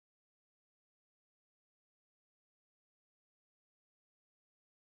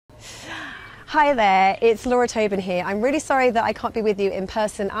Hi there, it's Laura Tobin here. I'm really sorry that I can't be with you in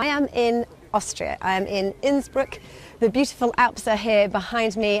person. I am in Austria. I am in Innsbruck. The beautiful Alps are here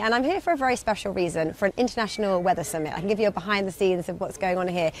behind me, and I'm here for a very special reason, for an international weather summit. I can give you a behind the scenes of what's going on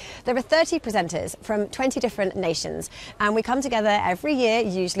here. There are 30 presenters from 20 different nations, and we come together every year.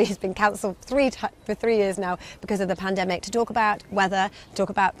 Usually it's been cancelled for 3 years now because of the pandemic, to talk about weather, talk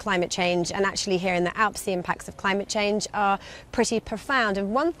about climate change. And actually here in the Alps, the impacts of climate change are pretty profound.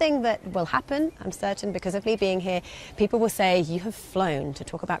 And one thing that will happen, I'm certain, because of me being here, people will say, you have flown to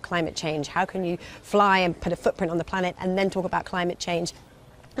talk about climate change. How can you fly and put a footprint on the planet and then talk about climate change?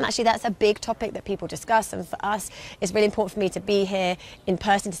 And actually that's a big topic that people discuss, and for us it's really important for me to be here in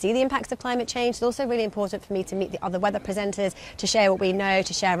person to see the impacts of climate change. It's also really important for me to meet the other weather presenters, to share what we know,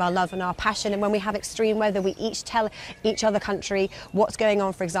 to share our love and our passion. And when we have extreme weather, we each tell each other country what's going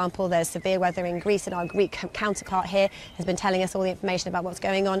on. For example, there's severe weather in Greece, and our Greek counterpart here has been telling us all the information about what's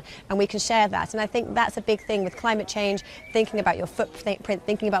going on, and we can share that. And I think that's a big thing with climate change, thinking about your footprint,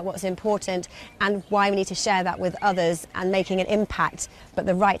 thinking about what's important and why we need to share that with others and making an impact, but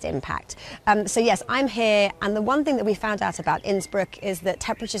the right impact. So yes, I'm here, and the one thing that we found out about Innsbruck is that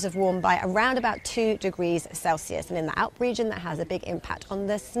temperatures have warmed by around about 2 degrees Celsius, and in the Alp region that has a big impact on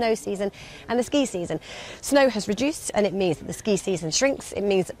the snow season and the ski season. Snow has reduced, and it means that the ski season shrinks. It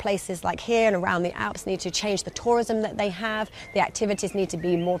means that places like here and around the Alps need to change the tourism that they have. The activities need to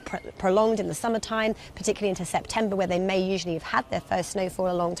be more prolonged in the summertime, particularly into September, where they may usually have had their first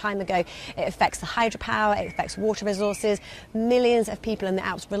snowfall a long time ago. It affects the hydropower, it affects water resources. Millions of people in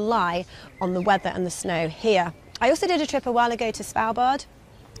the Alps rely on the weather and the snow here. I also did a trip a while ago to Svalbard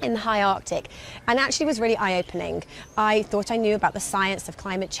in the high Arctic, and actually was really eye-opening. I thought I knew about the science of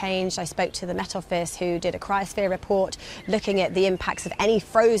climate change. I spoke to the Met Office, who did a cryosphere report looking at the impacts of any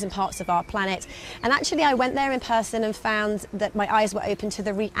frozen parts of our planet, and actually I went there in person and found that my eyes were open to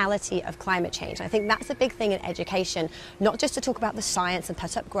the reality of climate change. I think that's a big thing in education, not just to talk about the science and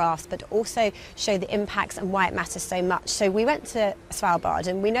put up graphs, but to also show the impacts and why it matters so much. So we went to Svalbard,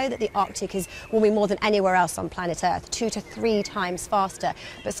 and we know that the Arctic is warming more than anywhere else on planet Earth, 2 to 3 times faster.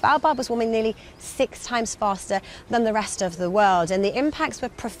 But Svalbard was warming nearly 6 times faster than the rest of the world, and the impacts were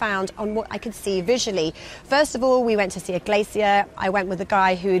profound on what I could see visually. First of all, we went to see a glacier. I went with a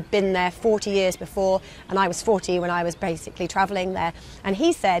guy who'd been there 40 years before, and I was 40 when I was basically travelling there. And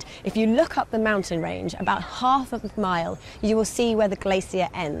he said, if you look up the mountain range about half of a mile, you will see where the glacier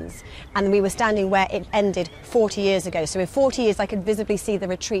ends. And we were standing where it ended 40 years ago. So in 40 years, I could visibly see the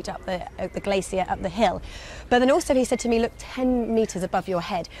retreat up the glacier, up the hill. But then also he said to me, look 10 metres above your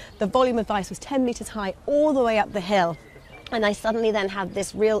head. The volume of ice was 10 metres high all the way up the hill. And I suddenly then had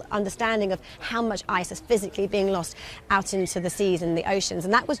this real understanding of how much ice is physically being lost out into the seas and the oceans.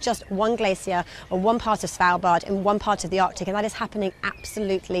 And that was just one glacier on one part of Svalbard in one part of the Arctic, and that is happening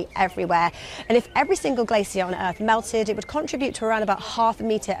absolutely everywhere. And if every single glacier on Earth melted, it would contribute to around about half a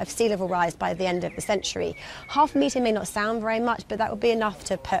metre of sea level rise by the end of the century. Half a metre may not sound very much, but that would be enough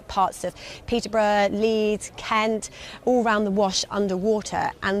to put parts of Peterborough, Leeds, Kent, all around the Wash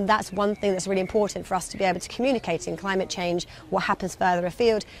underwater. And that's one thing that's really important for us to be able to communicate in climate change. What happens further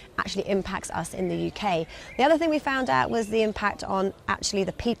afield actually impacts us in the UK. The other thing we found out was the impact on actually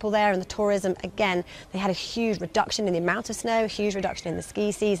the people there and the tourism. Again, they had a huge reduction in the amount of snow, a huge reduction in the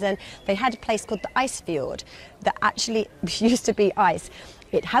ski season. They had a place called the Ice Fjord that actually used to be ice.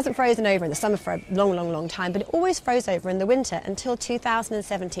 It hasn't frozen over in the summer for a long time, but it always froze over in the winter until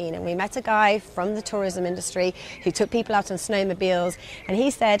 2017. And we met a guy from the tourism industry who took people out on snowmobiles, and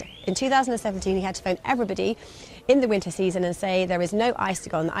he said in 2017 he had to phone everybody in the winter season and say there is no ice to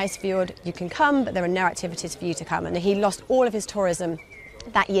go on the ice fjord. You can come, but there are no activities for you to come. And he lost all of his tourism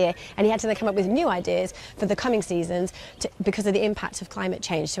that year, and he had to then come up with new ideas for the coming seasons because of the impact of climate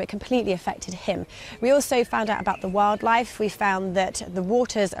change. So it completely affected him. We also found out about the wildlife. We found that the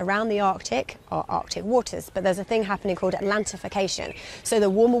waters around the Arctic are Arctic waters, but there's a thing happening called Atlantification. So the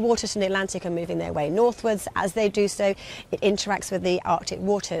warmer waters from the Atlantic are moving their way northwards. As they do so, it interacts with the Arctic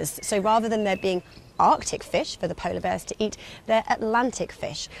waters. So rather than there being Arctic fish for the polar bears to eat, they're Atlantic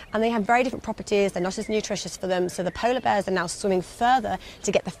fish, and they have very different properties. They're not as nutritious for them, so the polar bears are now swimming further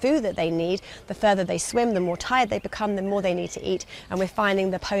to get the food that they need. The further they swim, the more tired they become, the more they need to eat, and we're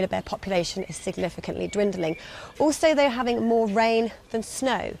finding the polar bear population is significantly dwindling. Also, they're having more rain than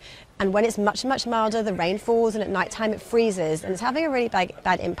snow. And when it's much milder, the rain falls, and at night time it freezes, and it's having a really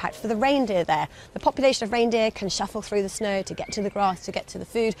bad impact for the reindeer there. The population of reindeer can shuffle through the snow to get to the grass, to get to the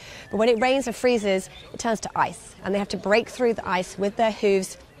food, but when it rains and freezes, it turns to ice, and they have to break through the ice with their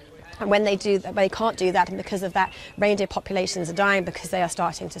hooves And when they do that, they can't do that, and because of that, reindeer populations are dying because they are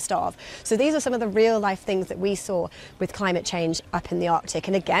starting to starve. So these are some of the real life things that we saw with climate change up in the Arctic.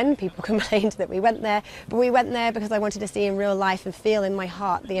 And again, people complained that we went there, but we went there because I wanted to see in real life and feel in my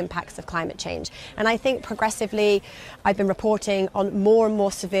heart the impacts of climate change. And I think progressively I've been reporting on more and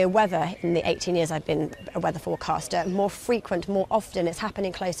more severe weather in the 18 years I've been a weather forecaster, more frequent, more often. It's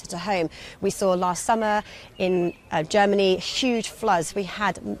happening closer to home. We saw last summer in Germany huge floods. We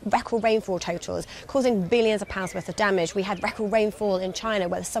had record rainfall totals causing billions of pounds worth of damage. We had record rainfall in China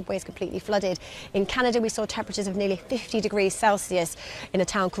where the subway is completely flooded. In Canada we saw temperatures of nearly 50 degrees Celsius in a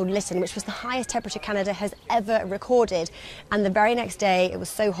town called Lytton, which was the highest temperature Canada has ever recorded. And the very next day it was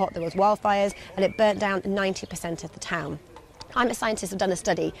so hot there was wildfires and it burnt down 90% of the town. Climate scientists have done a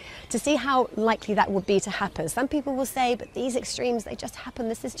study to see how likely that would be to happen. Some people will say, but these extremes, they just happen,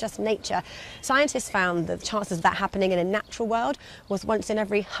 this is just nature. Scientists found that the chances of that happening in a natural world was once in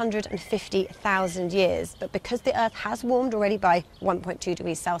every 150,000 years. But because the Earth has warmed already by 1.2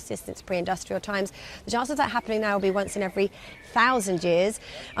 degrees Celsius since pre-industrial times, the chances of that happening now will be once in every 1,000 years.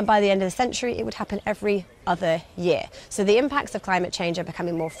 And by the end of the century, it would happen every other year. So the impacts of climate change are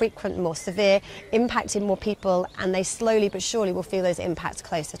becoming more frequent, more severe, impacting more people, and they slowly but surely will feel those impacts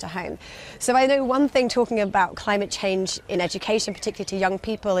closer to home. So I know one thing talking about climate change in education, particularly to young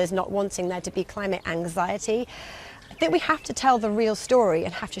people, is not wanting there to be climate anxiety. I think we have to tell the real story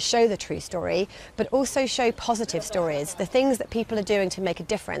and have to show the true story, but also show positive stories, the things that people are doing to make a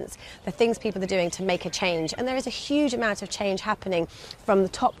difference, the things people are doing to make a change. And there is a huge amount of change happening from the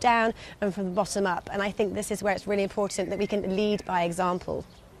top down and from the bottom up. And I think this is where it's really important that we can lead by example.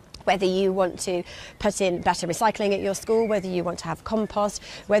 Whether you want to put in better recycling at your school, whether you want to have compost,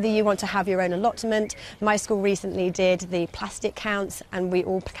 whether you want to have your own allotment. My school recently did the plastic counts and we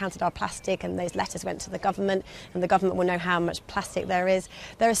all counted our plastic and those letters went to the government and the government will know how much plastic there is.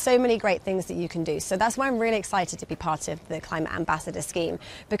 There are so many great things that you can do. So that's why I'm really excited to be part of the Climate Ambassador scheme,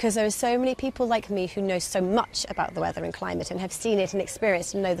 because there are so many people like me who know so much about the weather and climate and have seen it and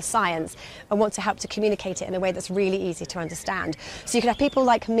experienced and know the science and want to help to communicate it in a way that's really easy to understand. So you can have people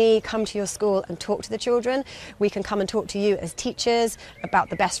like me come to your school and talk to the children. We can come and talk to you as teachers about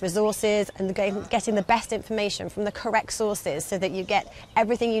the best resources and getting the best information from the correct sources so that you get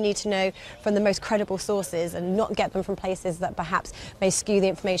everything you need to know from the most credible sources and not get them from places that perhaps may skew the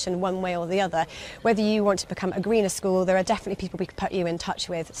information one way or the other. Whether you want to become a greener school, there are definitely people we can put you in touch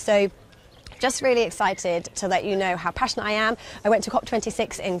with. So just really excited to let you know how passionate I am. I went to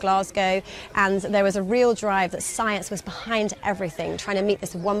COP26 in Glasgow and there was a real drive that science was behind everything, trying to meet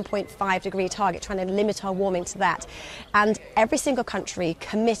this 1.5 degree target, trying to limit our warming to that. And every single country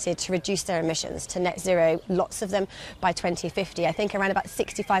committed to reduce their emissions to net zero, lots of them by 2050. I think around about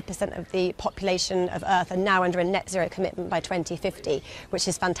 65% of the population of Earth are now under a net zero commitment by 2050, which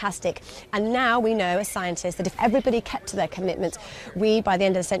is fantastic. And now we know as scientists that if everybody kept to their commitments, we by the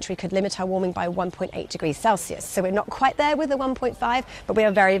end of the century could limit our warming by 1.8 degrees Celsius. So we're not quite there with the 1.5, but we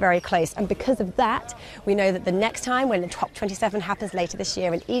are very, very close. And because of that, we know that the next time when the COP27 happens later this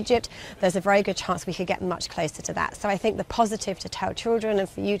year in Egypt, there's a very good chance we could get much closer to that. So I think the positive to tell children and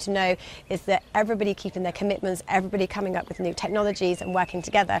for you to know is that everybody keeping their commitments, everybody coming up with new technologies and working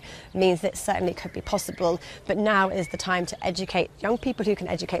together means that certainly could be possible. But now is the time to educate young people who can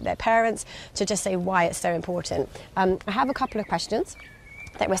educate their parents to just say why it's so important. I have a couple of questions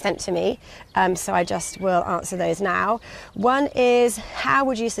that were sent to me, so I just will answer those now. One is, how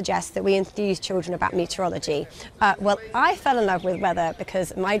would you suggest that we enthuse children about meteorology? Well, I fell in love with weather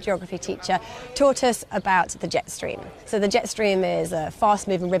because my geography teacher taught us about the jet stream. So the jet stream is a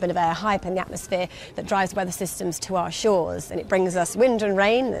fast-moving ribbon of air high up in the atmosphere that drives weather systems to our shores, and it brings us wind and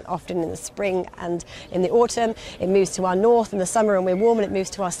rain, often in the spring and in the autumn. It moves to our north in the summer and we're warm, and it moves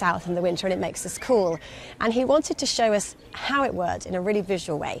to our south in the winter and it makes us cool. And he wanted to show us how it worked in a really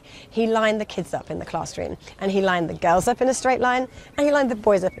visual way. He lined the kids up in the classroom and he lined the girls up in a straight line and he lined the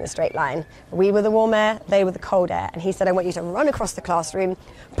boys up in a straight line. We were the warm air, they were the cold air, and he said, I want you to run across the classroom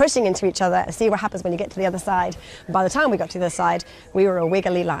pushing into each other and see what happens when you get to the other side. And by the time we got to the other side, we were a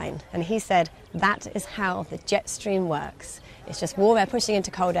wiggly line. And he said, that is how the jet stream works. It's just warm air pushing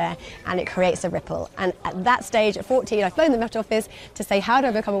into cold air and it creates a ripple. And at that stage, at 14, I phoned the Met Office to say, how do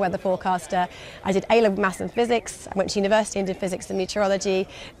I become a weather forecaster? I did A-level maths and physics. I went to university and did physics and meteorology,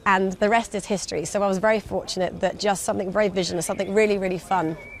 and the rest is history. So I was very fortunate that just something very visionary, something really, really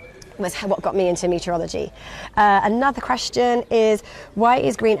fun was what got me into meteorology. Another question is, why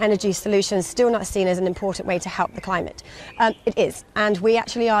is green energy solutions still not seen as an important way to help the climate? It is, and we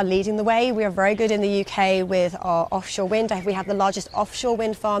actually are leading the way. We are very good in the UK with our offshore wind. We have the largest offshore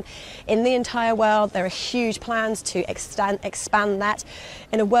wind farm in the entire world. There are huge plans to expand that.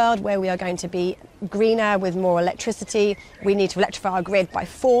 In a world where we are going to be greener with more electricity, we need to electrify our grid by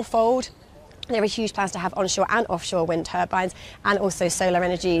fourfold. There are huge plans to have onshore and offshore wind turbines and also solar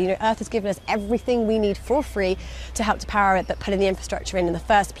energy. You know, Earth has given us everything we need for free to help to power it, but putting the infrastructure in the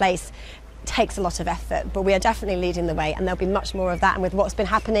first place takes a lot of effort. But we are definitely leading the way, and there'll be much more of that. And with what's been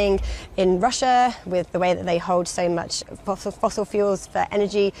happening in Russia, with the way that they hold so much fossil fuels for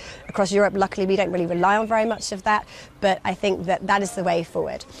energy across Europe, luckily we don't really rely on very much of that, but I think that that is the way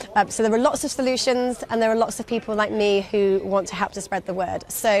forward. So there are lots of solutions, and there are lots of people like me who want to help to spread the word.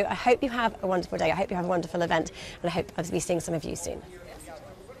 So I hope you have a wonderful day. I hope you have a wonderful event, and I hope I'll be seeing some of you soon.